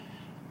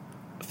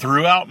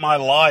Throughout my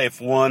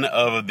life, one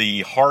of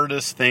the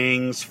hardest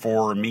things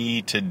for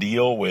me to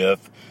deal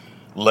with,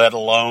 let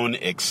alone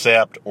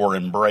accept or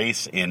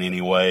embrace in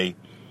any way,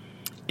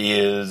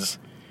 is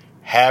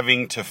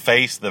having to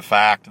face the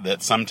fact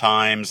that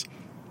sometimes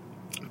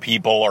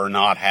people are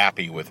not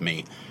happy with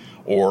me,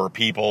 or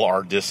people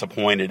are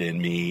disappointed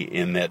in me,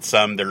 in that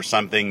there's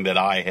something that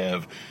I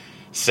have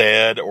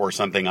said or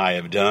something I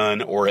have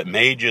done, or it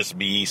may just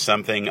be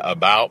something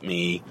about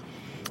me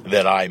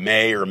that I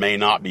may or may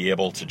not be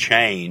able to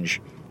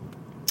change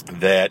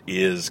that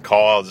has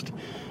caused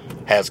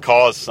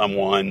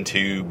someone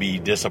to be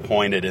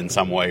disappointed in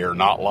some way or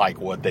not like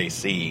what they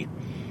see,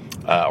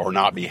 or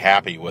not be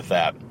happy with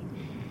that.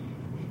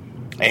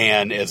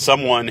 And as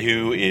someone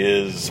who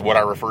is what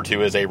I refer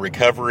to as a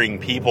recovering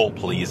people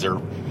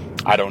pleaser,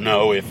 I don't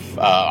know if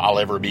I'll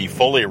ever be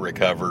fully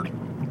recovered.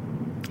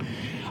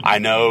 I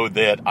know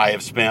that I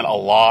have spent a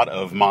lot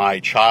of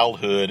my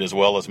childhood as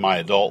well as my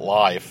adult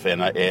life,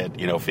 and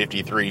at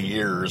 53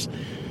 years,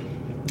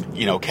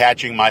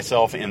 catching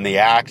myself in the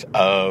act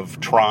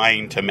of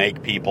trying to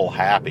make people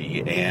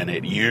happy, and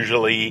it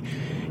usually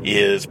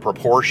is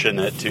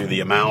proportionate to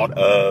the amount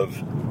of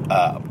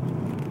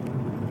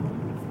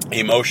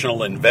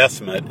emotional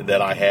investment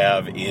that I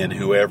have in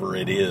whoever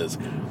it is.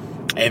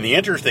 And the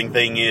interesting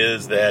thing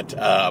is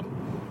that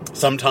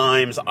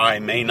sometimes I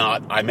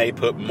may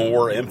put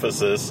more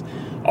emphasis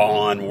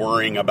on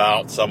worrying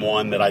about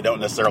someone that I don't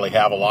necessarily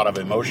have a lot of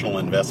emotional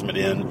investment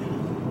in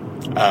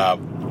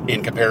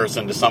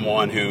comparison to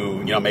someone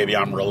who, maybe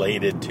I'm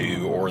related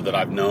to or that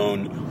I've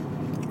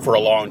known for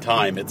a long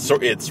time.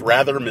 It's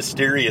rather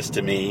mysterious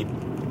to me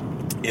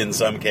in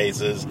some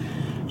cases,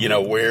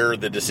 where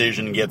the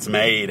decision gets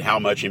made, how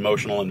much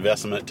emotional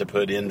investment to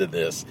put into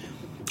this,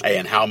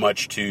 and how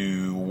much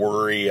to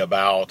worry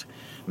about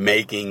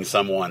making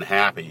someone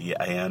happy.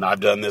 And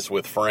I've done this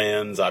with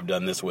friends, I've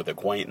done this with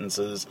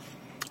acquaintances,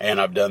 and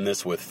I've done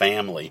this with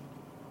family,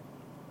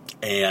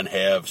 and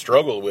have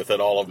struggled with it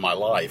all of my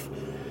life.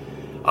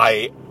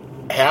 I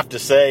have to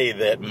say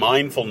that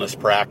mindfulness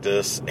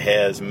practice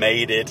has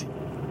made it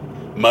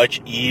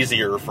much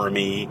easier for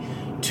me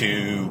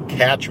to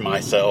catch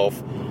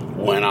myself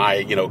when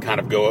I,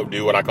 kind of go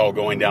do what I call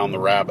going down the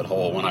rabbit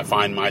hole, when I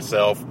find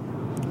myself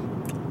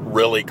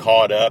really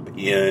caught up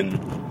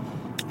in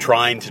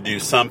trying to do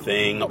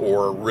something,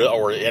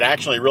 or it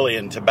actually really,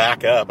 and to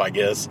back up, I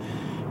guess,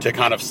 to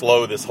kind of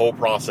slow this whole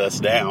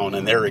process down.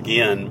 And there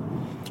again,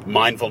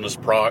 mindfulness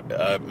practice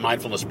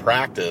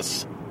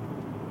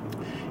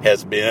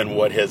has been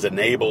what has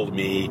enabled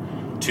me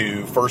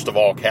to, first of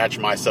all, catch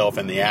myself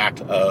in the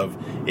act of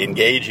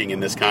engaging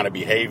in this kind of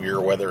behavior,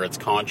 whether it's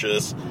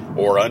conscious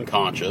or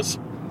unconscious.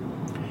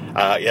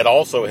 It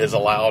also has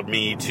allowed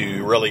me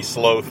to really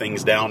slow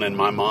things down in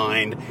my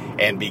mind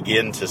and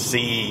begin to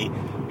see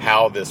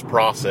how this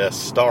process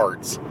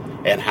starts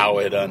and how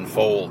it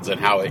unfolds and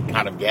how it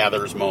kind of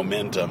gathers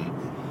momentum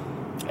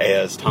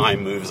as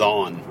time moves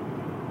on.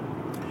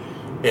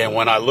 And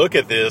when I look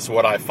at this,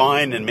 what I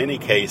find in many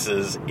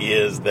cases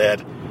is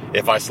that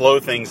if I slow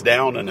things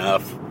down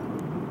enough,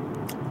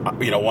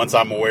 once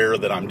I'm aware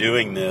that I'm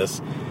doing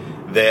this,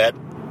 that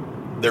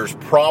there's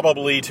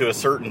probably to a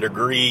certain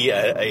degree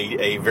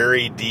a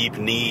very deep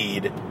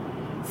need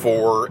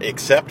for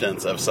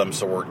acceptance of some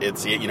sort.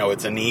 It's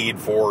a need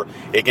for,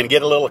 it can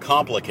get a little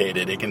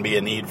complicated. It can be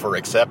a need for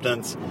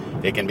acceptance.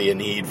 It can be a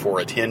need for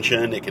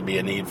attention. It can be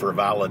a need for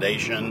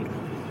validation.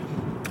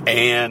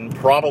 And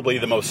probably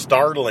the most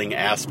startling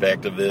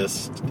aspect of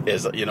this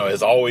is,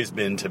 has always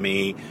been to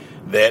me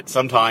that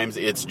sometimes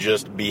it's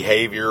just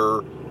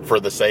behavior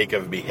for the sake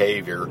of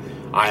behavior.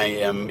 I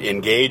am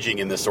engaging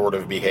in this sort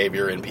of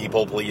behavior, in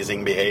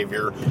people-pleasing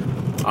behavior.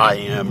 I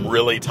am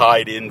really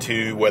tied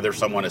into whether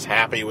someone is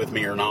happy with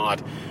me or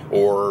not,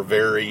 or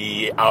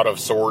very out of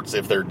sorts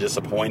if they're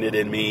disappointed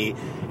in me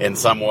in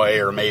some way,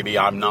 or maybe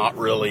I'm not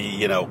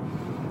really,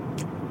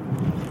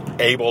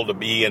 able to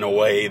be in a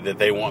way that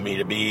they want me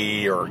to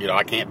be, or,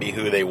 I can't be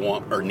who they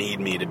want or need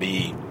me to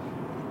be.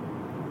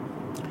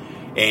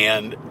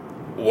 And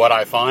what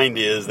I find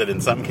is that in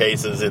some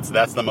cases,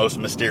 that's the most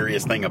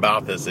mysterious thing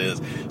about this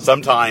is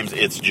sometimes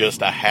it's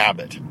just a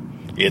habit.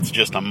 It's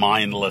just a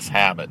mindless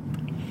habit.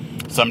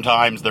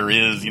 Sometimes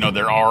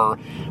there are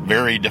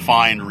very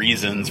defined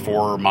reasons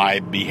for my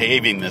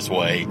behaving this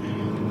way.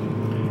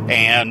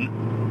 And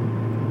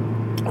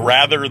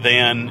rather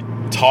than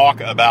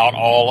talk about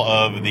all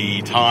of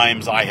the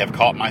times I have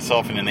caught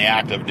myself in the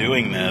act of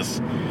doing this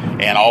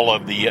and all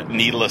of the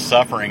needless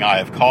suffering I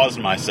have caused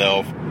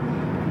myself,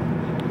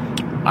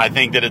 I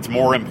think that it's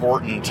more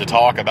important to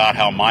talk about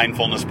how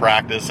mindfulness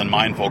practice and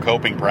mindful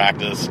coping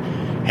practice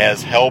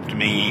has helped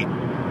me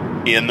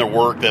in the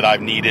work that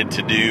I've needed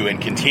to do and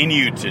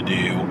continue to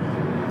do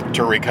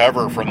to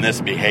recover from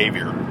this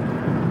behavior.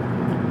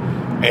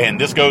 And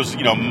this goes,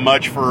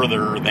 much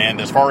further than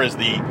as far as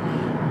this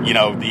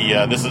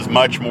is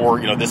much more,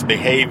 this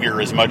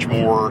behavior is much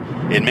more,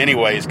 in many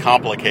ways,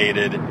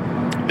 complicated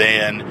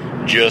than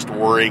just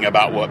worrying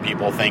about what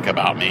people think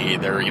about me.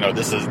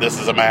 This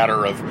is a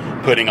matter of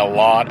putting a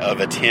lot of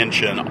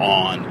attention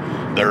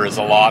on. There is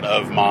a lot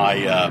of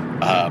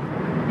my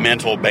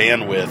mental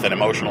bandwidth and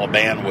emotional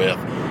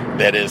bandwidth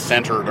that is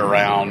centered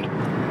around,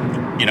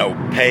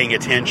 paying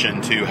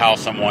attention to how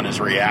someone is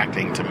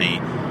reacting to me.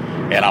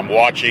 And I'm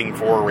watching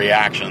for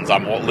reactions.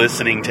 I'm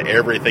listening to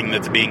everything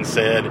that's being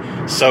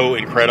said so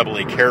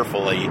incredibly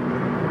carefully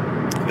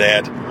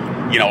that,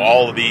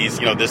 all of these,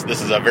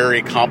 this is a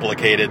very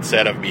complicated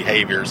set of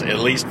behaviors. At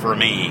least for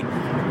me,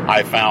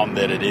 I found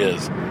that it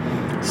is.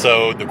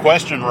 So the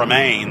question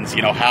remains,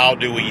 how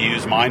do we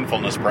use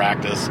mindfulness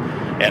practice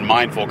and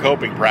mindful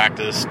coping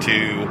practice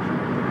to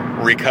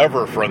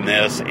recover from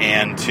this,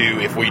 and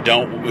to, if we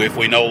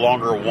no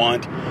longer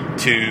want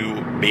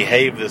to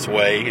behave this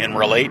way and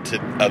relate to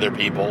other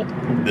people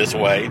this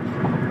way,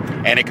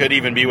 and it could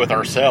even be with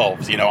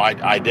ourselves.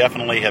 I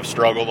definitely have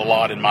struggled a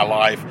lot in my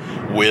life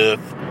with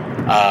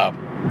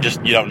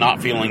just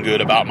not feeling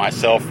good about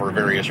myself for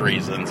various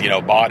reasons,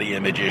 body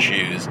image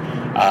issues,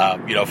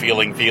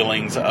 feeling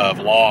feelings of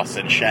loss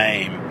and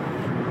shame,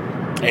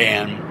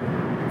 and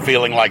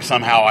feeling like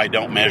somehow I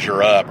don't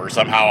measure up, or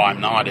somehow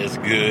I'm not as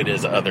good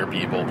as other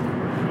people.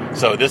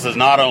 So this has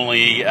not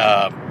only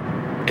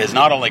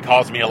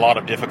caused me a lot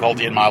of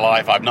difficulty in my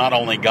life. I've not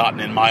only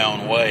gotten in my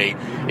own way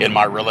in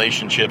my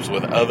relationships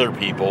with other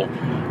people,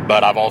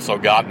 but I've also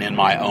gotten in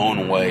my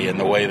own way in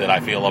the way that I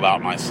feel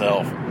about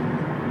myself.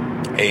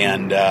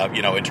 And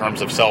in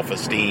terms of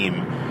self-esteem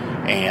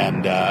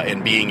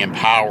and being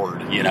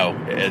empowered,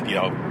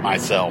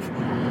 myself.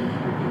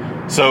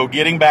 So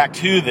getting back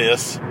to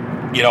this,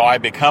 I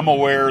become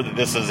aware that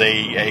this is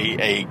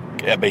a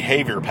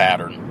behavior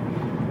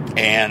pattern.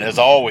 And as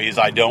always,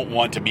 I don't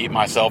want to beat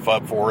myself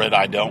up for it.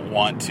 I don't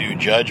want to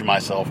judge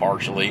myself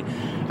harshly.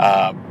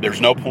 There's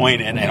no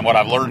point in, and what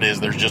I've learned is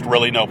there's just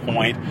really no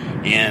point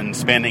in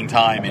spending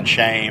time in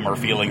shame or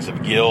feelings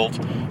of guilt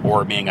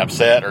or being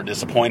upset or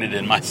disappointed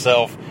in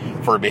myself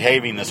for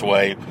behaving this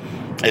way.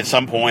 At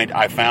some point,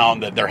 I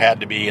found that there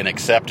had to be an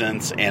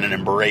acceptance and an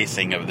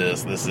embracing of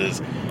this. This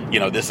is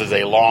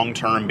a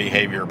long-term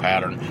behavior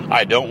pattern.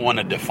 I don't want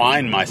to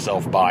define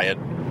myself by it,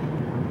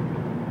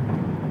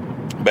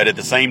 but at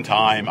the same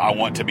time, I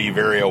want to be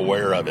very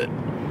aware of it.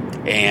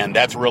 And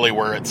that's really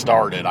where it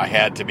started. I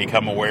had to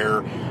become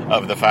aware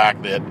of the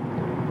fact that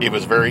it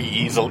was very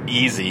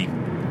easy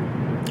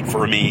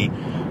for me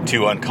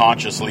to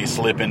unconsciously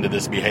slip into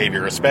this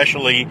behavior,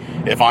 especially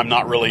if I'm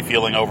not really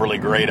feeling overly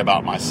great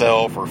about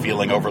myself or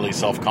feeling overly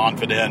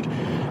self-confident.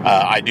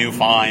 I do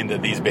find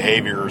that these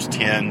behaviors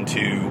tend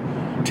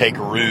to take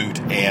root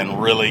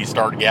and really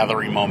start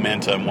gathering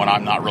momentum when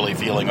I'm not really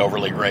feeling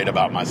overly great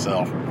about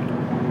myself.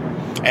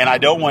 And I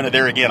don't want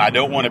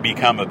to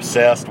become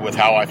obsessed with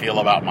how I feel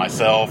about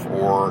myself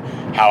or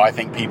how I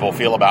think people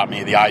feel about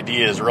me. The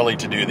idea is really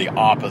to do the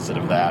opposite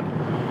of that.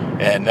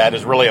 And that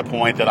is really a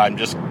point that I'm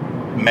just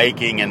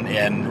making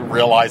and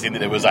realizing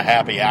that it was a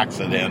happy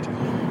accident.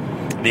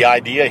 The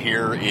idea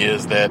here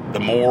is that the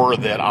more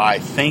that I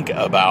think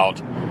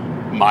about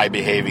my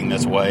behaving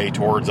this way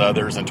towards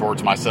others and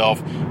towards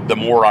myself, the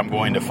more I'm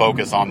going to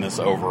focus on this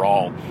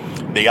overall.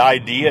 The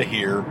idea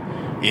here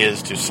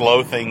is to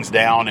slow things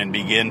down and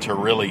begin to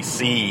really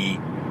see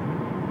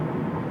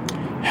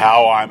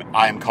how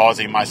I'm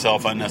causing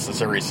myself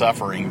unnecessary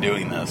suffering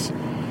doing this.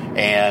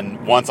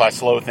 And once I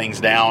slow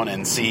things down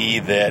and see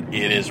that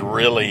it is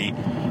really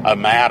a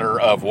matter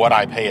of what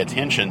I pay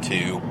attention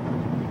to,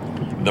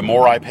 the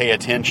more I pay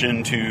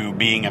attention to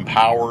being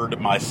empowered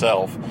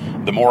myself,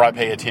 the more I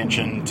pay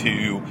attention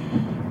to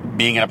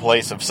being in a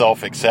place of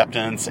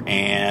self-acceptance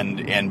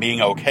and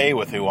being okay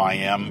with who I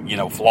am,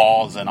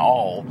 flaws and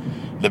all,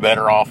 the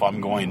better off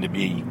I'm going to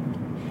be.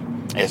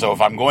 And so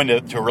if I'm going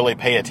to really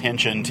pay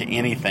attention to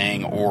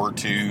anything or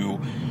to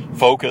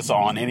focus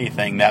on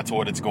anything, that's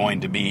what it's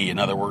going to be. In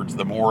other words,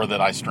 the more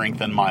that I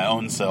strengthen my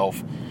own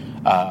self,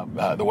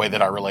 the way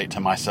that I relate to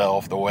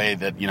myself, the way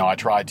that, I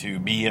try to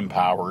be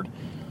empowered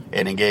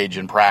and engage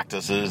in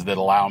practices that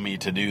allow me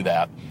to do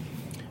that,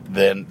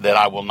 then that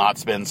I will not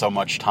spend so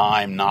much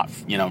time not,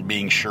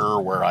 being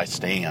sure where I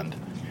stand.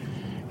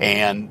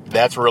 And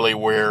that's really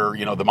where,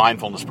 the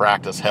mindfulness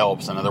practice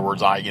helps. In other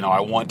words, I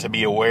want to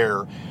be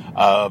aware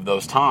of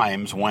those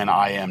times when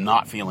I am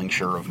not feeling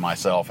sure of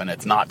myself, and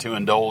it's not to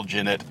indulge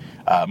in it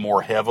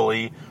more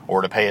heavily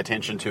or to pay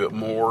attention to it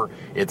more.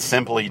 It's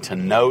simply to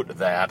note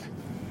that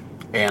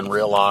and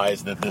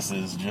realize that this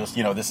is just,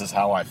 this is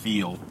how I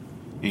feel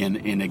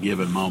in a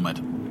given moment,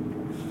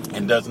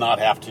 and does not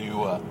have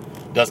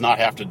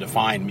to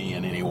define me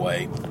in any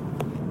way.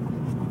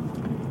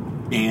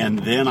 And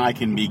then I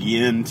can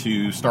begin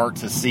to start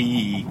to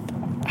see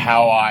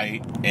how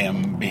I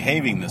am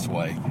behaving this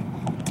way.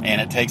 And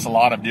it takes a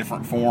lot of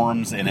different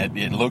forms, and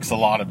it looks a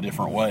lot of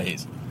different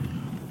ways.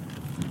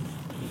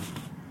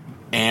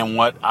 And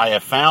what I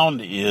have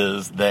found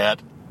is that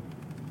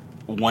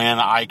when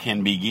I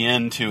can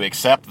begin to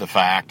accept the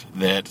fact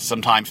that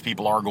sometimes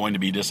people are going to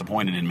be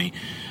disappointed in me,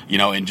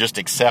 and just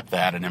accept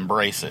that and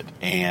embrace it,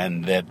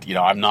 and that,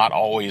 I'm not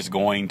always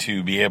going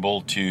to be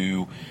able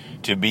to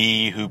to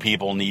be who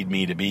people need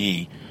me to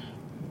be,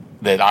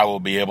 that I will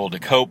be able to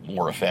cope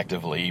more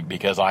effectively,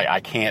 because I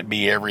can't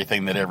be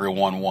everything that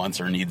everyone wants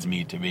or needs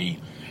me to be.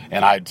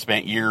 And I'd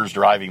spent years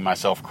driving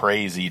myself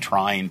crazy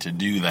trying to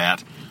do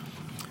that,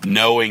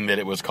 knowing that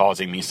it was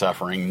causing me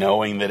suffering,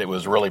 knowing that it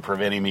was really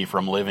preventing me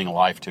from living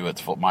life to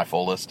my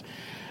fullest.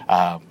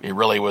 It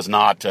really was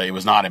not, it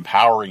was not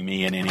empowering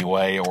me in any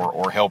way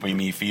or helping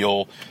me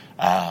feel,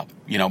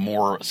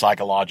 more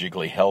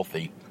psychologically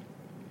healthy.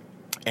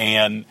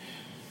 And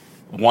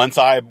once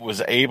I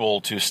was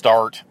able to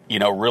start,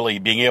 really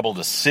being able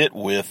to sit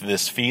with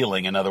this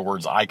feeling, in other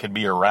words, I could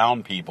be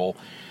around people,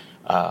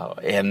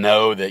 and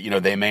know that,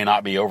 they may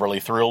not be overly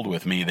thrilled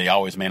with me. They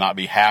always may not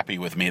be happy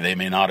with me. They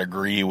may not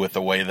agree with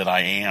the way that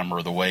I am,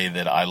 or the way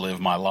that I live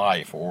my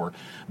life, or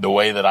the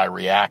way that I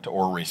react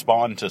or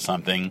respond to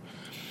something.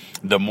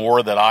 The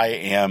more that I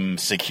am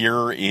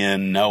secure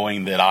in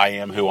knowing that I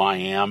am who I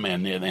am,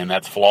 and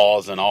that's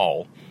flaws and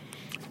all,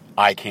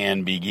 I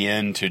can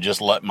begin to just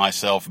let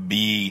myself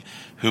be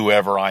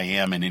whoever I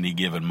am in any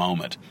given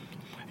moment.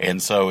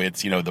 And so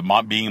it's,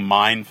 being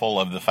mindful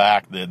of the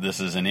fact that this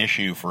is an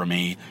issue for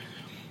me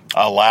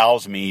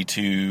allows me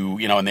to,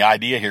 and the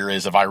idea here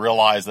is, if I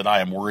realize that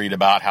I am worried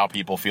about how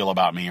people feel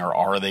about me, or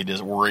are they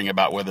just worrying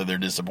about whether they're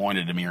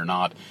disappointed in me or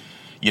not,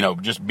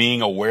 just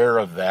being aware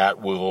of that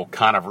will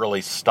kind of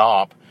really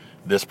stop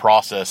this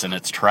process in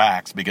its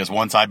tracks. Because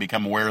once I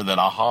become aware that,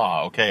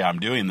 okay, I'm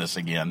doing this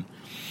again,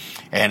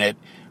 and it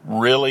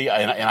really,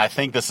 and I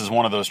think this is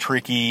one of those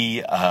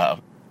tricky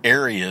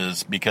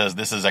areas, because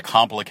this is a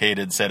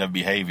complicated set of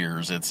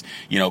behaviors. It's,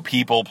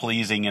 people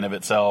pleasing in of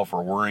itself,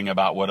 or worrying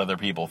about what other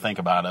people think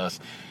about us,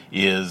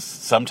 is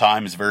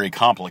sometimes very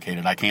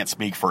complicated. I can't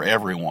speak for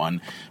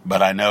everyone,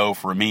 but I know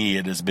for me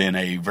it has been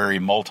a very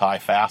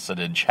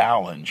multifaceted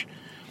challenge.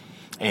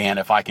 And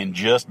if I can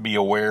just be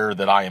aware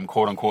that I am,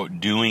 quote unquote,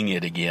 doing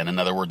it again, in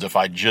other words, if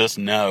I just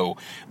know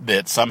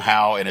that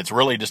somehow, and it's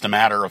really just a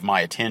matter of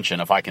my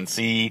attention, if I can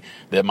see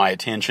that my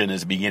attention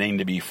is beginning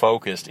to be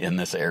focused in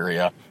this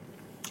area,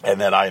 and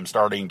that I am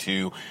starting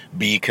to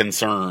be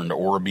concerned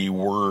or be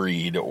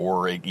worried,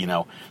 or,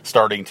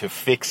 starting to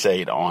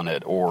fixate on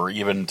it, or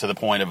even to the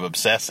point of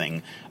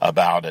obsessing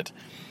about it,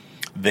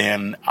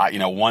 then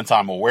once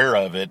I'm aware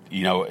of it,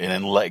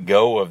 and let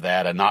go of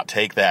that, and not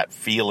take that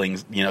feeling,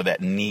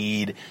 that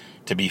need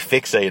to be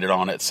fixated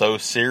on it so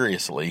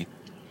seriously,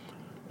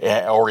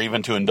 or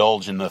even to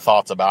indulge in the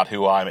thoughts about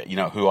who I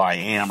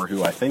am, or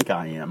who I think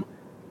I am,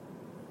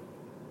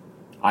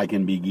 I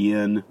can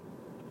begin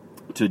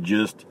to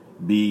just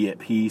be at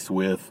peace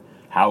with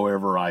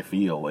however I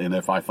feel. And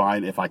if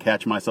I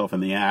catch myself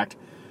in the act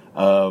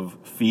of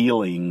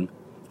feeling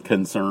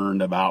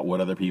concerned about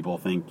what other people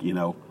think,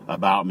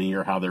 about me,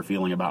 or how they're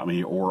feeling about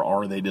me, or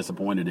are they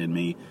disappointed in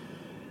me,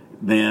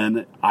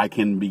 then I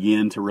can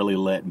begin to really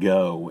let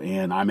go.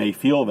 And I may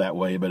feel that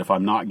way, but if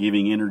I'm not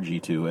giving energy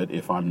to it,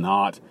 if I'm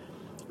not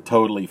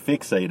totally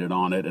fixated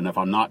on it, and if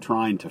I'm not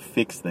trying to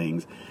fix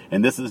things,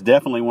 and this is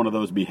definitely one of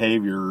those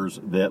behaviors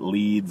that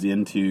leads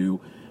into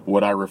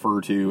what I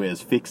refer to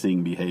as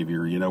fixing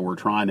behavior. We're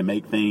trying to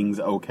make things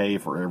okay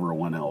for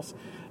everyone else.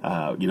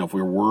 If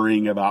we're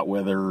worrying about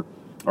whether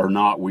or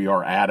not we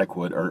are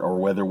adequate, or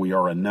whether we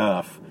are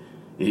enough,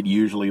 it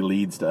usually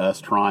leads to us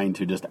trying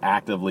to just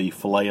actively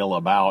flail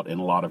about in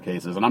a lot of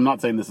cases. And I'm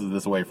not saying this is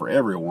this way for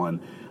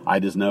everyone. I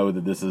just know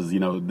that this is,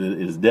 it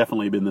has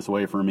definitely been this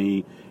way for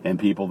me and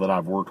people that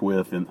I've worked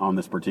with on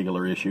this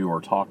particular issue,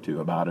 or talked to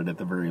about it at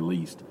the very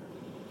least.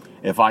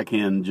 If I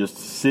can just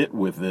sit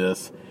with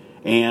this,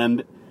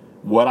 and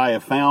what I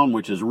have found,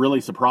 which is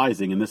really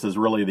surprising, and this is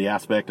really the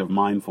aspect of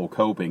mindful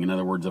coping. In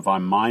other words, if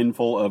I'm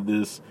mindful of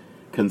this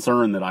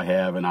concern that I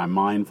have, and I'm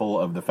mindful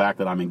of the fact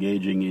that I'm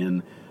engaging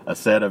in a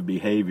set of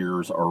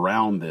behaviors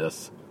around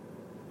this,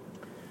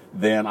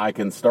 then I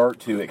can start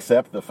to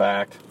accept the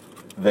fact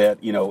that,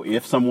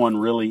 if someone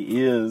really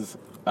is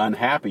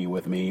unhappy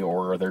with me,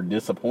 or they're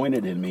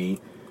disappointed in me,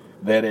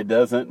 that it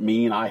doesn't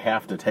mean I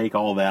have to take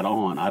all that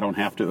on. I don't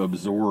have to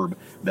absorb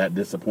that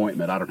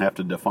disappointment. I don't have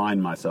to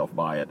define myself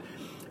by it.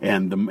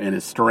 And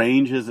as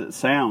strange as it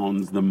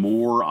sounds, the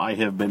more I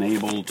have been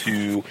able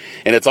to,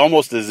 and it's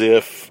almost as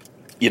if,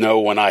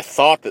 when I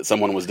thought that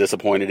someone was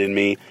disappointed in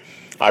me,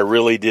 I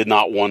really did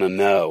not want to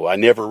know. I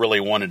never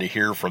really wanted to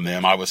hear from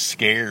them. I was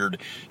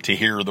scared to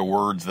hear the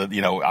words that,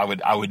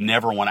 I would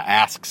never want to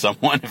ask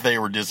someone if they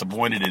were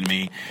disappointed in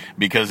me,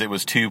 because it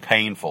was too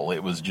painful. It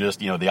was just,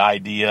 the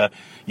idea,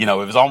 it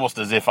was almost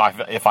as if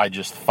I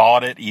just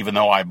thought it, even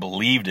though I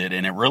believed it.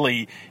 And it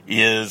really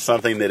is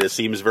something that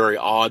seems very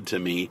odd to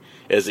me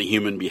as a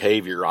human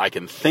behavior. I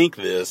can think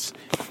this,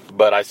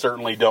 but I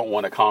certainly don't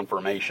want a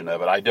confirmation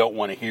of it. I don't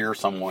want to hear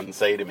someone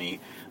say to me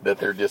that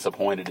they're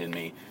disappointed in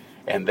me.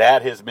 And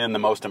that has been the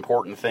most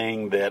important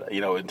thing that,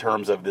 in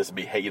terms of this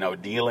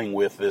dealing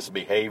with this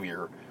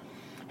behavior,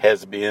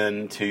 has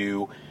been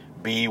to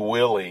be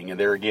willing. And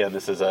there again,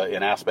 this is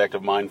an aspect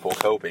of mindful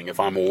coping.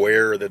 If I'm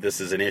aware that this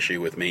is an issue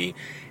with me,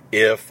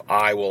 if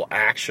I will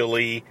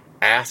actually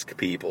ask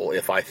people,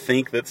 if I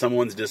think that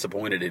someone's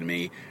disappointed in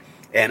me,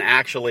 and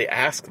actually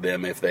ask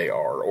them if they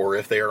are, or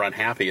if they are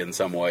unhappy in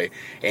some way,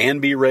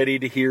 and be ready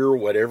to hear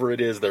whatever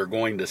it is they're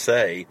going to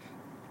say,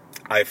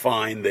 I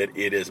find that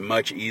it is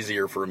much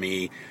easier for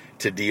me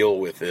to deal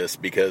with this,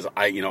 because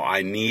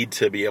I need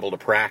to be able to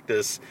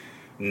practice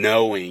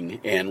knowing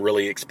and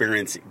really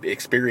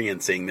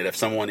experiencing that if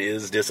someone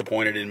is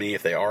disappointed in me,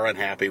 if they are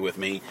unhappy with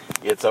me,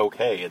 it's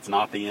okay. It's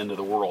not the end of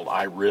the world.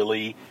 I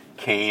really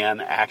can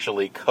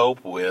actually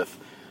cope with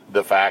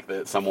the fact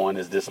that someone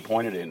is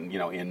disappointed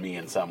in me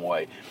in some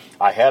way.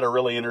 I had a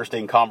really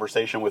interesting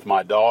conversation with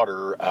my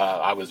daughter.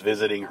 I was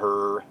visiting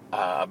her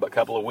a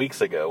couple of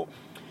weeks ago,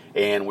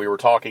 and we were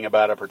talking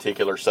about a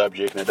particular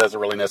subject, and it doesn't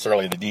really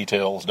necessarily, the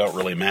details don't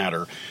really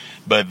matter,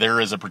 but there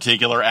is a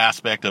particular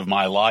aspect of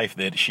my life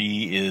that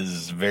she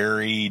is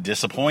very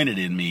disappointed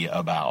in me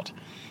about.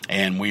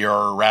 And we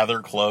are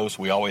rather close.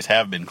 We always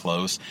have been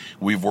close.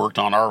 We've worked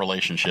on our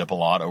relationship a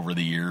lot over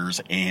the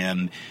years,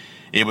 and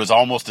it was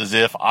almost as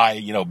if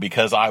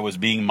because I was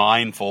being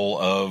mindful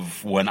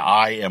of when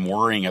I am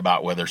worrying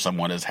about whether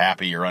someone is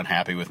happy or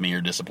unhappy with me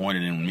or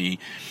disappointed in me,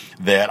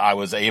 that I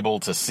was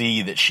able to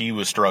see that she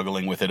was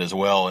struggling with it as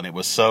well. And it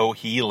was so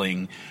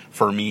healing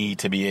for me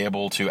to be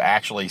able to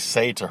actually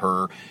say to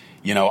her,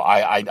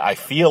 I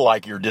feel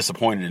like you're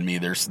disappointed in me.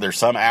 There's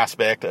some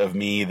aspect of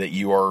me that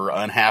you are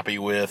unhappy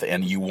with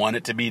and you want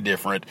it to be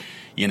different.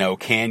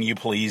 Can you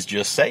please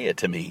just say it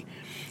to me?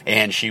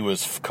 And she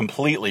was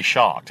completely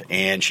shocked,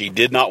 and she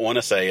did not want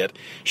to say it.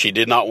 She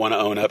did not want to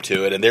own up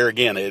to it. And there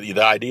again,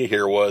 the idea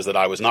here was that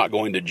I was not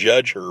going to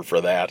judge her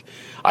for that.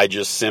 I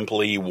just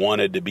simply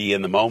wanted to be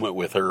in the moment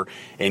with her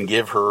and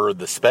give her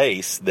the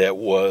space that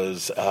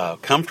was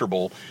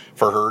comfortable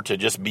for her to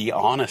just be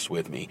honest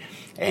with me.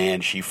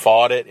 And she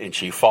fought it, and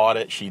she fought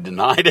it. She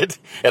denied it.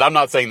 And I'm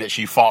not saying that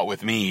she fought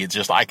with me. It's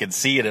just I could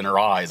see it in her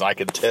eyes. I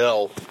could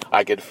tell,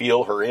 I could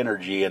feel her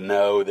energy and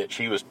know that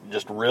she was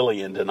just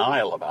really in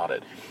denial about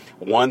it.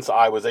 Once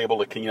I was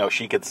able to,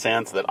 she could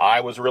sense that I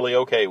was really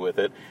okay with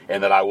it,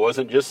 and that I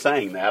wasn't just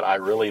saying that, I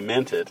really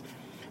meant it,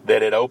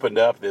 that it opened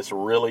up this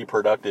really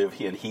productive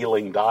and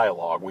healing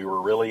dialogue. We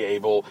were really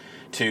able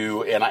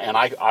to, and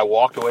I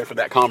walked away from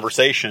that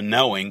conversation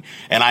knowing,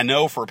 and I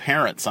know for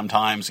parents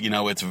sometimes,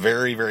 it's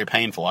very, very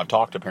painful. I've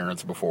talked to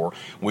parents before.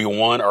 We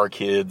want our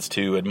kids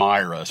to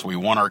admire us. We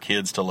want our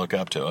kids to look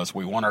up to us.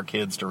 We want our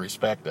kids to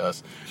respect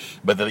us.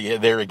 But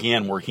there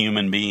again, we're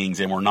human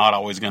beings, and we're not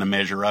always going to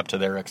measure up to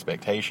their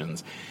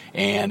expectations.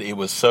 And it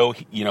was so,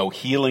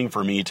 healing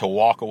for me to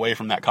walk away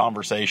from that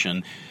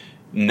conversation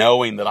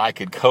knowing that I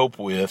could cope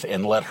with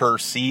and let her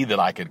see that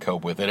I could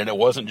cope with it. And it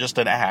wasn't just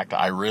an act.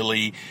 I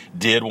really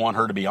did want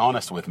her to be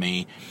honest with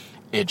me.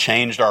 It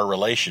changed our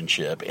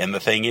relationship. And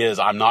the thing is,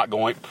 I'm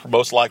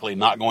most likely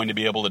not going to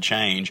be able to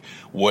change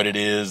what it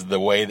is, the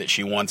way that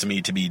she wants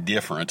me to be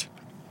different.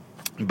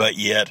 But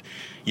yet,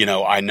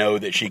 I know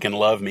that she can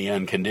love me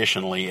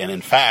unconditionally. And in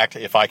fact,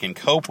 if I can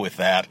cope with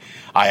that,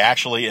 I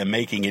actually am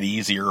making it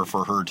easier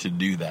for her to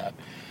do that.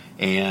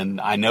 And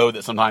I know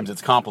that sometimes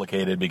it's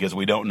complicated because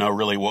we don't know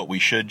really what we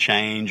should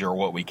change or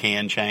what we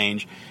can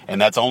change.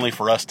 And that's only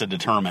for us to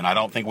determine. I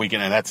don't think we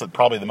can, and that's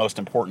probably the most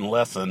important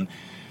lesson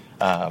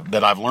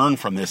that I've learned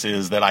from this,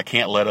 is that I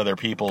can't let other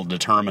people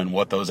determine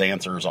what those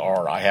answers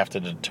are. I have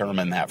to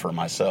determine that for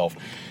myself.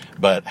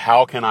 But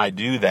how can I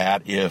do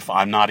that if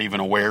I'm not even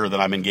aware that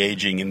I'm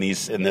engaging in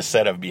this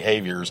set of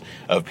behaviors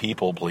of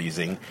people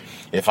pleasing?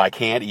 If I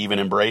can't even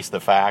embrace the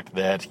fact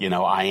that,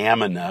 I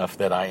am enough,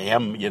 that I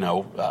am,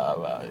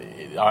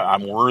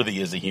 I'm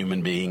worthy as a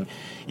human being,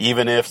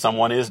 even if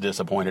someone is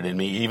disappointed in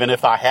me, even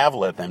if I have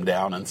let them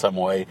down in some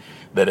way,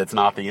 that it's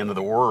not the end of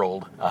the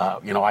world.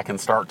 I can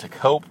start to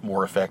cope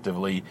more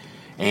effectively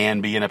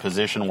and be in a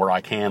position where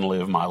I can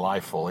live my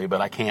life fully. But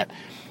I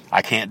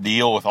can't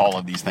deal with all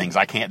of these things.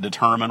 I can't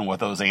determine what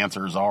those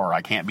answers are.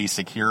 I can't be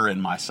secure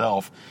in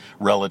myself,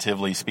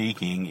 relatively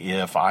speaking,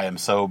 if I am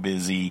so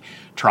busy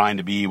trying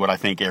to be what I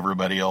think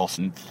everybody else,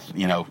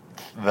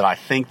 that I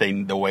think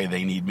the way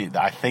they need me,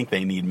 I think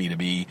they need me to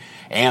be,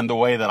 and the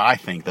way that I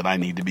think that I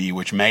need to be,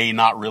 which may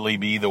not really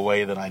be the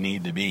way that I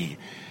need to be.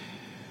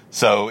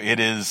 So it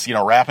is,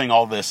 wrapping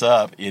all this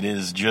up, it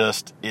is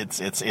just,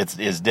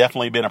 it's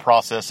definitely been a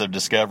process of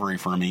discovery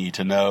for me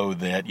to know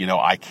that,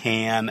 I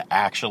can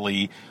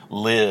actually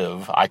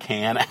live, I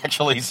can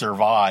actually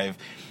survive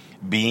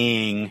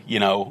being,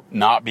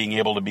 not being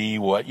able to be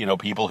what,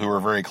 people who are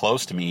very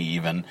close to me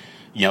even,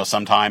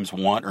 sometimes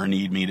want or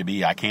need me to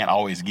be. I can't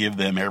always give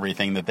them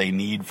everything that they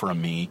need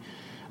from me.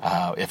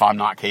 If I'm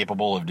not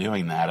capable of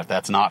doing that, if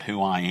that's not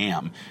who I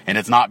am. And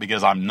it's not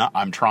because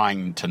I'm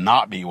trying to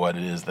not be what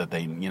it is that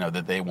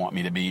they want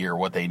me to be,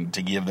 or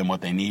to give them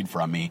what they need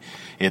from me.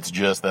 It's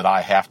just that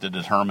I have to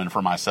determine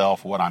for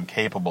myself what I'm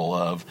capable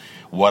of,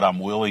 what I'm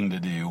willing to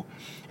do.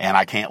 And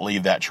I can't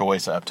leave that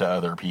choice up to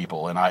other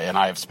people. And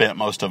I have spent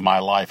most of my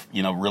life,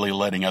 really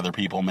letting other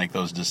people make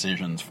those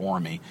decisions for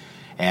me.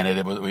 And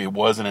it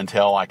wasn't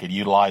until I could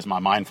utilize my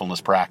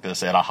mindfulness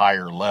practice at a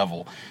higher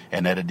level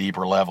and at a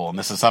deeper level. And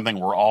this is something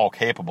we're all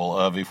capable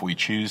of if we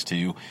choose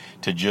to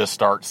just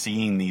start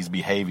seeing these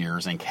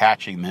behaviors and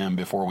catching them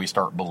before we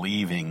start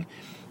believing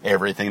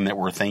everything that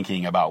we're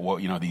thinking about,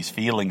 what, these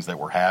feelings that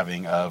we're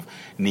having of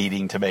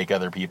needing to make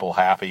other people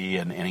happy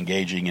and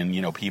engaging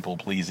in, people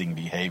pleasing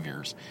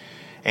behaviors.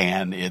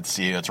 And it's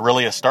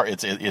really a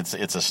start.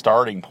 It's a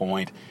starting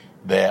point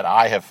that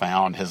I have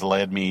found has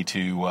led me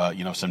to,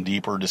 some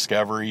deeper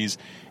discoveries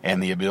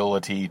and the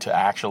ability to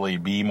actually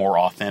be more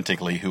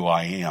authentically who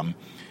I am,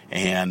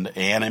 and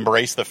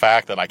embrace the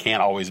fact that I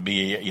can't always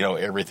be,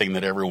 everything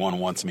that everyone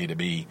wants me to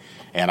be,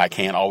 and I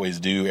can't always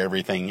do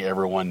everything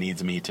everyone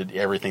needs me to,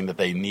 everything that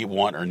they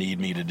want or need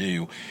me to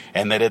do,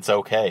 and that it's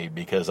okay,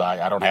 because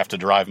I don't have to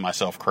drive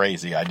myself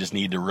crazy. I just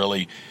need to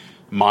really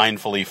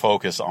mindfully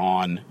focus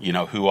on,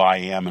 who I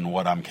am and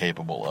what I'm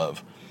capable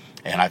of.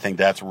 And I think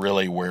that's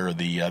really where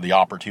the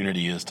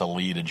opportunity is to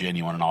lead a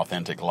genuine and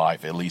authentic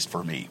life, at least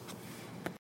for me.